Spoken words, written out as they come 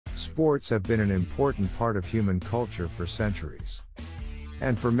Sports have been an important part of human culture for centuries.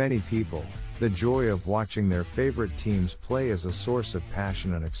 And for many people, the joy of watching their favorite teams play is a source of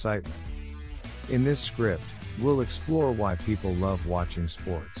passion and excitement. In this script, we'll explore why people love watching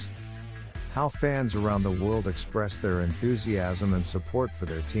sports, how fans around the world express their enthusiasm and support for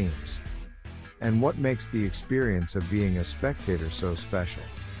their teams, and what makes the experience of being a spectator so special.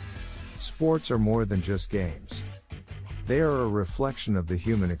 Sports are more than just games. They are a reflection of the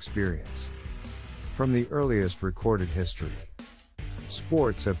human experience. From the earliest recorded history,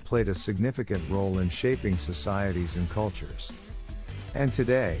 sports have played a significant role in shaping societies and cultures. And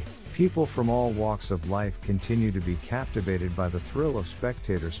today, people from all walks of life continue to be captivated by the thrill of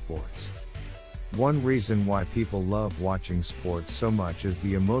spectator sports. One reason why people love watching sports so much is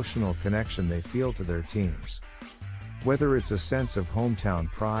the emotional connection they feel to their teams. Whether it's a sense of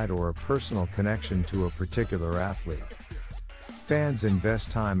hometown pride or a personal connection to a particular athlete, fans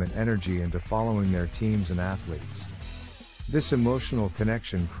invest time and energy into following their teams and athletes. This emotional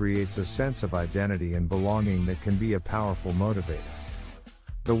connection creates a sense of identity and belonging that can be a powerful motivator.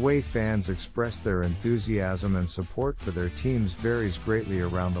 The way fans express their enthusiasm and support for their teams varies greatly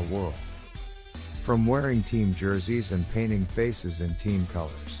around the world. From wearing team jerseys and painting faces in team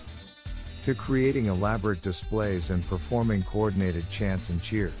colors, to creating elaborate displays and performing coordinated chants and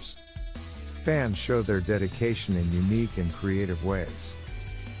cheers, fans show their dedication in unique and creative ways.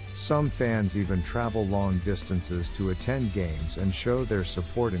 Some fans even travel long distances to attend games and show their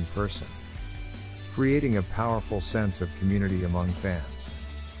support in person, creating a powerful sense of community among fans.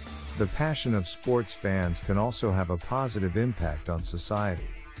 The passion of sports fans can also have a positive impact on society.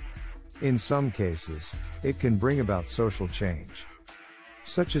 In some cases, it can bring about social change,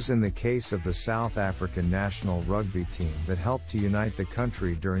 such as in the case of the South African national rugby team that helped to unite the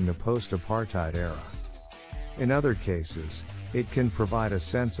country during the post-apartheid era. In other cases, it can provide a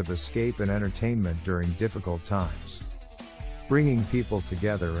sense of escape and entertainment during difficult times, bringing people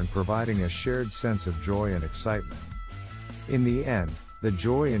together and providing a shared sense of joy and excitement. In the end, the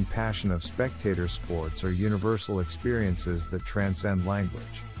joy and passion of spectator sports are universal experiences that transcend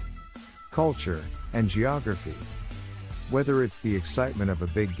language, culture, and geography. Whether it's the excitement of a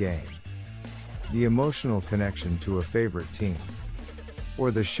big game, the emotional connection to a favorite team,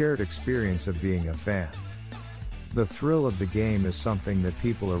 or the shared experience of being a fan, the thrill of the game is something that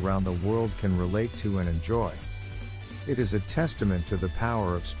people around the world can relate to and enjoy. It is a testament to the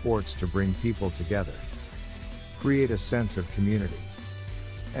power of sports to bring people together, create a sense of community,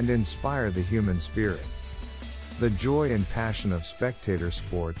 and inspire the human spirit. The joy and passion of spectator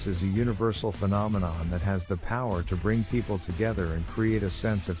sports is a universal phenomenon that has the power to bring people together and create a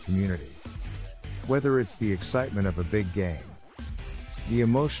sense of community. Whether it's the excitement of a big game, the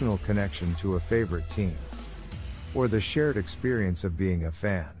emotional connection to a favorite team, or the shared experience of being a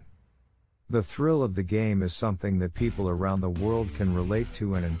fan, the thrill of the game is something that people around the world can relate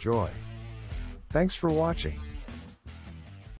to and enjoy. Thanks for watching.